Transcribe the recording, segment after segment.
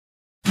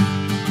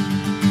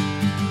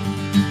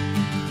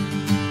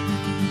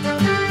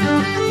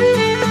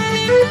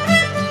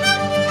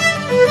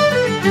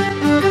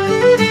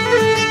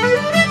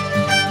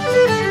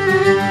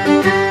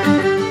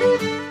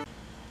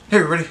Hey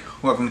everybody,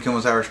 welcome to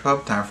Kimmel's Irish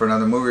Pub. Time for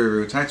another movie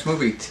review. Tonight's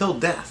movie, Till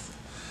Death,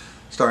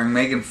 starring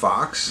Megan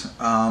Fox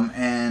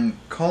and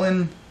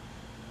Callan.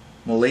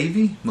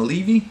 Mulvey?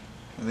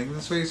 I think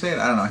that's what you say it.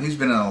 I don't know. He's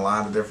been in a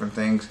lot of different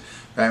things.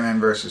 Batman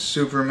vs.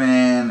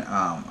 Superman.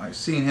 I've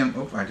seen him.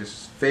 Oh, I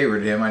just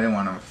favored him. I didn't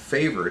want to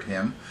favorite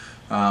him.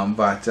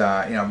 But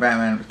you know,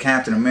 Batman,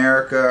 Captain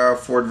America,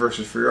 Ford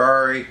vs.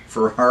 Ferrari,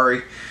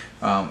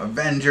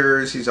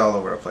 Avengers. He's all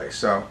over the place.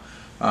 So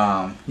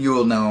you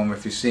will know him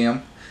if you see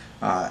him.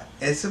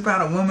 It's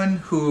about a woman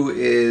who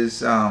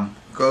is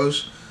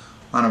goes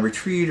on a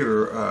retreat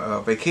or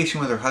a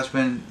vacation with her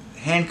husband,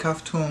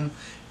 handcuffed to him,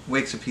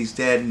 wakes up he's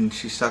dead, and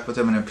she's stuck with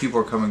him, and then people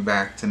are coming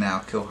back to now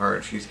kill her,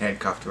 and she's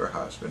handcuffed to her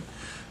husband.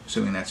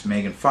 Assuming that's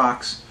Megan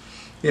Fox.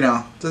 You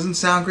know, doesn't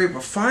sound great,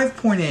 but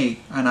 5.8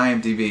 on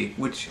IMDb,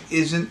 which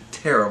isn't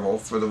terrible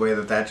for the way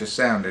that that just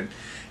sounded.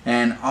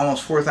 And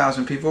almost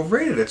 4,000 people have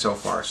rated it so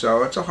far.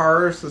 So it's a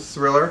horror, it's a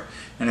thriller,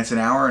 and it's an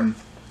hour and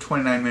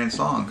 29 minutes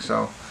long.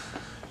 So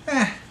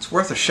it's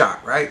worth a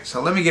shot, right?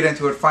 So let me get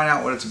into it, find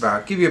out what it's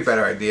about, give you a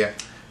better idea,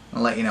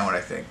 and let you know what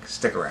I think.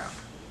 Stick around.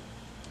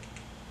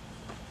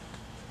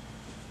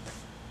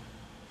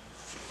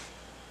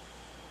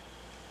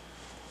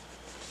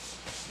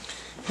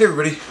 Hey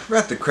everybody, we're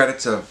at the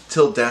credits of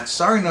Till Death.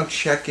 Sorry no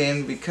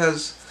check-in,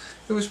 because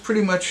it was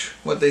pretty much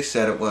what they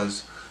said it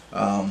was.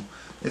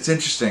 It's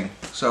interesting.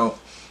 So,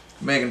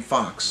 Megan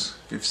Fox,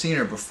 if you've seen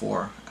her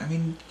before, I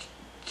mean,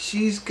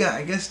 she's got,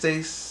 I guess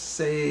they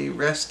say,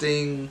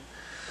 resting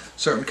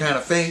certain kind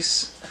of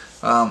face.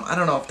 I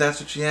don't know if that's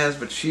what she has,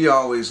 but she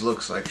always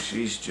looks like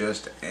she's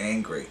just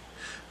angry.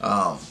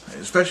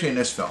 Especially in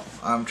this film.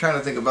 I'm trying to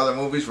think of other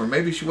movies where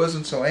maybe she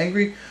wasn't so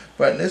angry,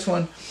 but in this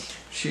one,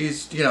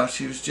 she's, you know,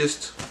 she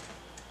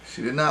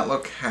did not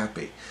look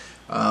happy.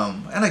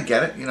 And I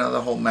get it, you know,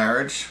 the whole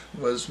marriage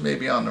was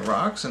maybe on the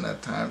rocks, and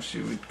at times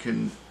she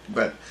couldn't,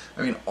 but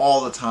I mean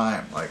all the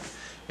time, like,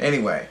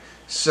 anyway.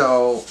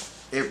 So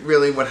it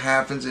really, what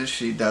happens is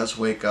she does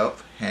wake up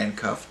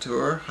handcuffed to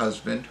her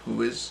husband,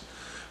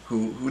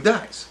 who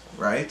dies,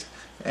 right?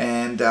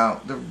 And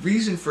the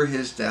reason for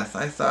his death,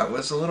 I thought,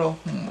 was a little,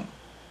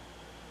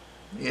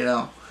 you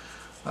know,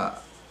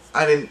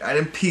 I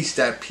didn't piece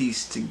that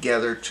piece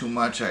together too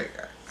much. I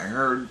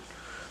heard,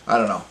 I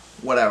don't know,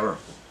 whatever.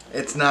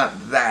 It's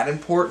not that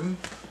important,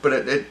 but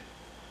it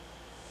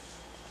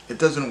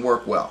doesn't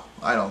work well,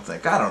 I don't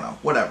think. I don't know,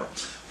 whatever.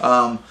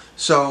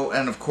 So,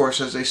 and of course,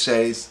 as they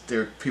say,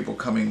 there are people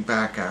coming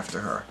back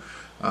after her.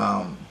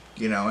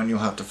 You know, and you'll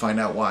have to find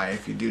out why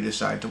if you do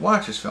decide to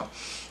watch this film,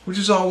 which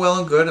is all well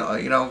and good.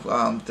 You know,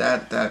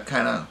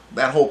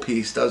 that whole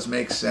piece does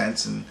make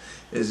sense and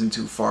isn't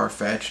too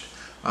far-fetched.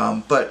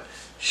 But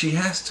she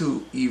has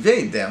to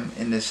evade them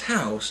in this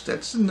house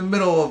that's in the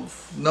middle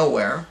of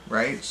nowhere,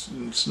 right? It's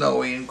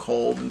snowy and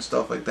cold and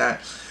stuff like that.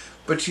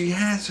 But she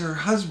has her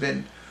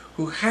husband,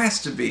 who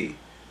has to be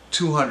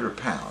 200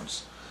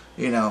 pounds.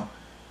 You know,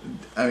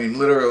 I mean,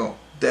 literal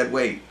dead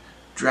weight,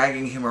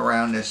 dragging him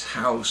around this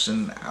house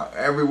and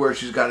everywhere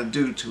she's got to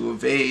do to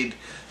evade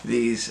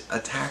these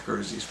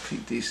attackers,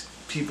 these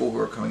people who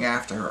are coming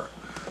after her,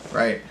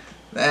 right?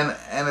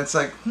 And it's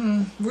like,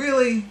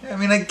 really? I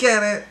mean, I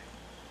get it.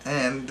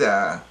 And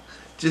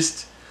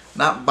just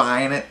not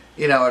buying it.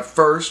 You know, at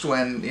first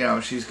when, you know,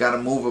 she's got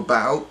to move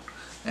about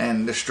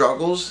and the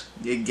struggles,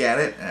 you get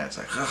it, and it's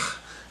like, ugh,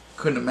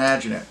 couldn't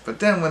imagine it. But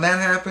then when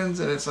that happens,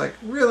 and it's like,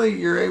 really,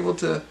 you're able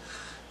to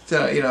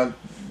you know,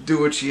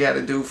 do what she had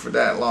to do for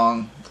that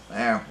long,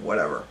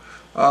 whatever.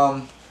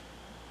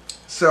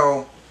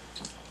 So,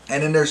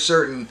 and then there's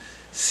certain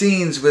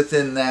scenes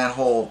within that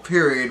whole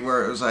period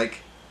where it was like,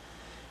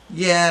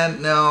 yeah,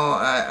 no,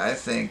 I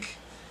think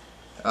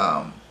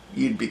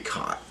you'd be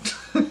caught.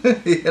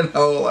 You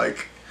know,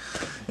 like,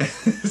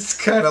 it's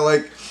kind of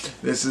like,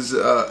 this is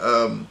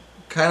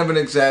kind of an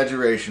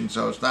exaggeration,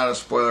 so it's not a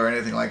spoiler or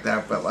anything like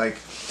that, but like,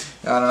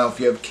 I don't know if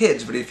you have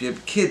kids, but if you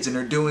have kids and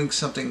they're doing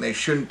something they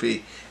shouldn't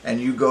be, and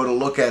you go to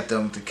look at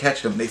them to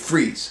catch them, they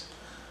freeze.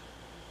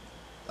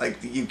 Like,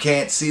 you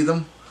can't see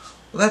them.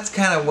 Well, that's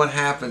kind of what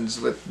happens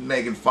with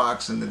Megan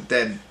Fox and the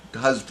dead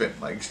husband.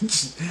 Like,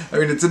 I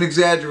mean, it's an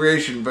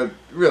exaggeration, but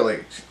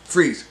really,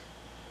 freeze.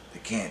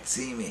 They can't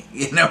see me,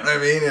 you know what I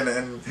mean?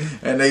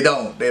 And they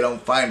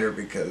don't find her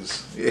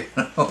because, you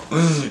know,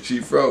 she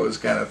froze,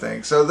 kind of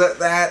thing. So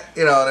that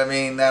you know what I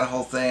mean, that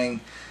whole thing,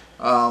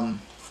 I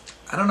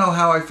don't know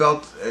how I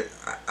felt.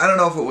 I don't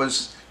know if it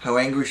was how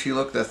angry she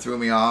looked that threw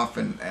me off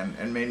and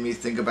made me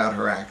think about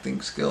her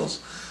acting skills,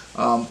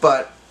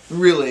 but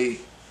really,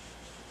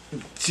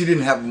 she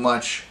didn't have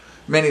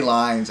many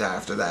lines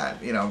after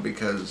that, you know,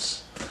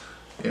 because,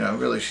 you know,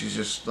 really she's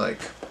just like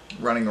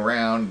running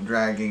around,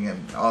 dragging,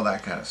 and all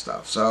that kind of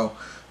stuff. So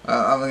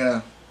I'm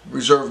gonna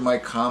reserve my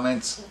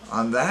comments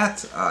on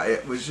that.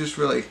 It was just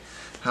really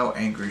how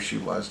angry she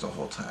was the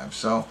whole time.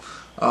 So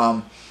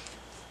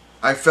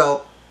I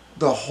felt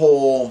the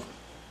whole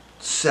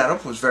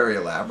setup was very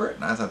elaborate,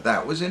 and I thought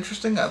that was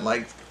interesting. I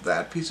liked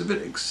that piece of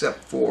it, except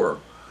for,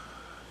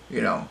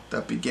 you know,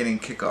 that beginning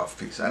kickoff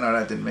piece. I know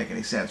that didn't make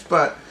any sense,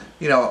 but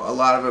you know, a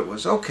lot of it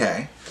was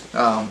okay,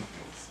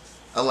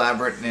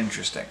 elaborate and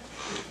interesting.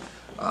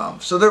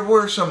 So there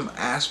were some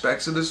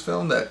aspects of this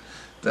film that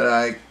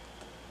I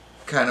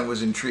kind of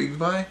was intrigued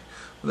by.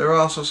 There were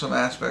also some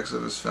aspects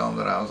of this film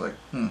that I was like,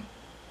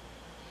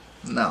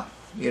 no,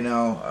 you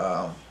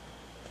know.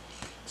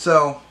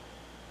 So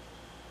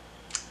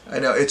I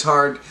know it's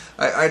hard.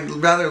 I'd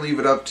rather leave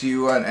it up to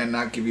you and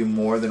not give you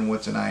more than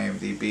what's in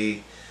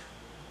IMDb.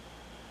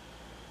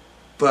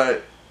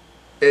 But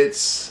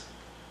it's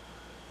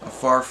a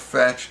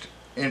far-fetched,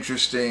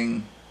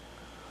 interesting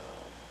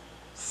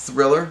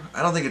thriller.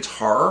 I don't think it's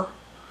horror.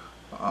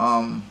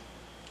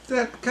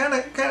 That kind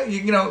of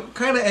you know,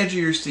 kind of edge of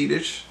your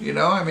seat-ish. You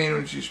know, I mean,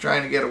 when she's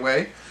trying to get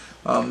away,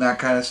 that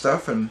kind of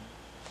stuff, and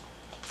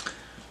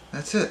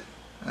that's it.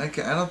 I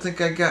don't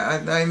think I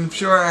got. I'm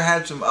sure I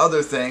had some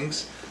other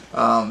things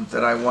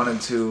that I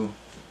wanted to.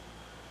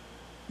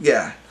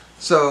 Yeah.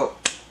 So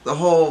the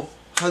whole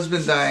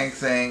husband dying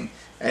thing,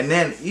 and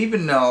then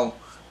even though,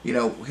 you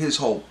know,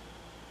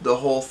 the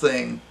whole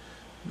thing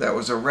that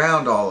was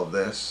around all of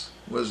this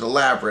was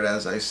elaborate,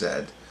 as I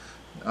said.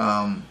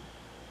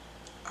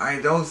 I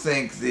don't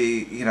think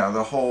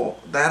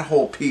that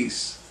whole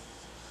piece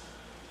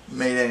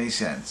made any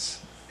sense,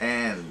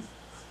 and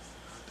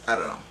I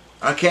don't know.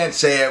 I can't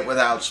say it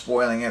without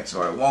spoiling it,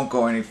 so I won't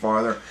go any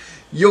farther.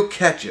 You'll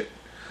catch it.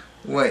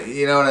 Wait,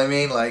 you know what I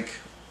mean? Like,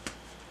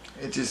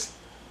 it just,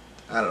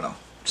 I don't know.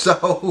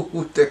 So,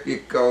 there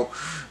you go.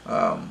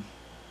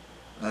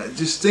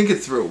 Just think it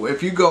through.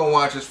 If you go and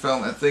watch this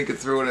film and think it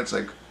through, and it's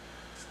like,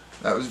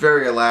 that was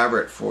very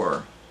elaborate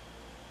for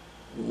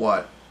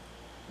what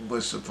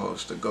was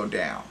supposed to go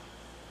down.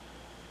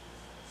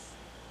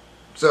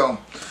 So,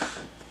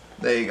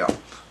 there you go.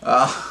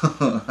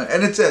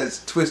 And it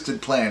says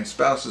twisted plan,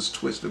 spouse's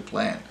twisted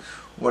plan,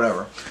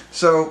 whatever.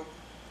 So,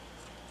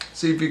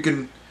 see if you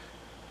can.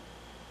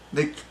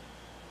 I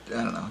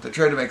don't know. They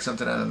tried to make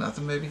something out of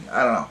nothing, maybe.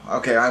 I don't know.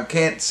 Okay, I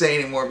can't say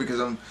anymore because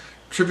I'm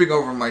tripping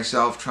over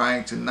myself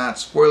trying to not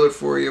spoil it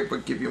for you,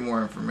 but give you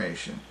more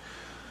information.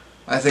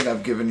 I think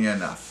I've given you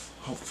enough.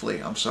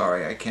 Hopefully, I'm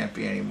sorry I can't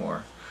be any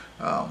more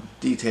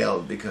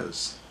detailed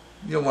because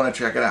you'll want to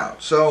check it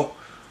out. So,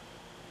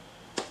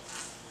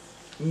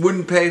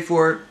 wouldn't pay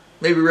for it.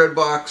 Maybe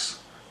Redbox.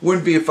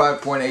 Wouldn't be a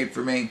 5.8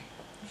 for me.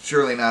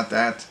 Surely not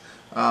that.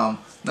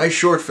 Nice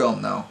short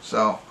film though.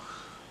 So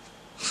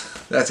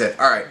that's it.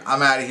 All right,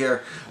 I'm out of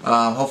here.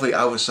 Hopefully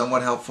I was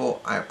somewhat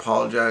helpful. I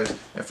apologize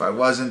if I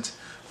wasn't,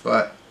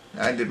 but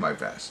I did my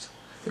best.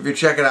 If you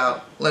check it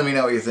out, let me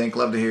know what you think.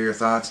 Love to hear your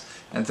thoughts.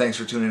 And thanks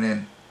for tuning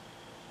in.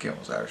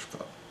 Kimmel's Irish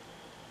Pub.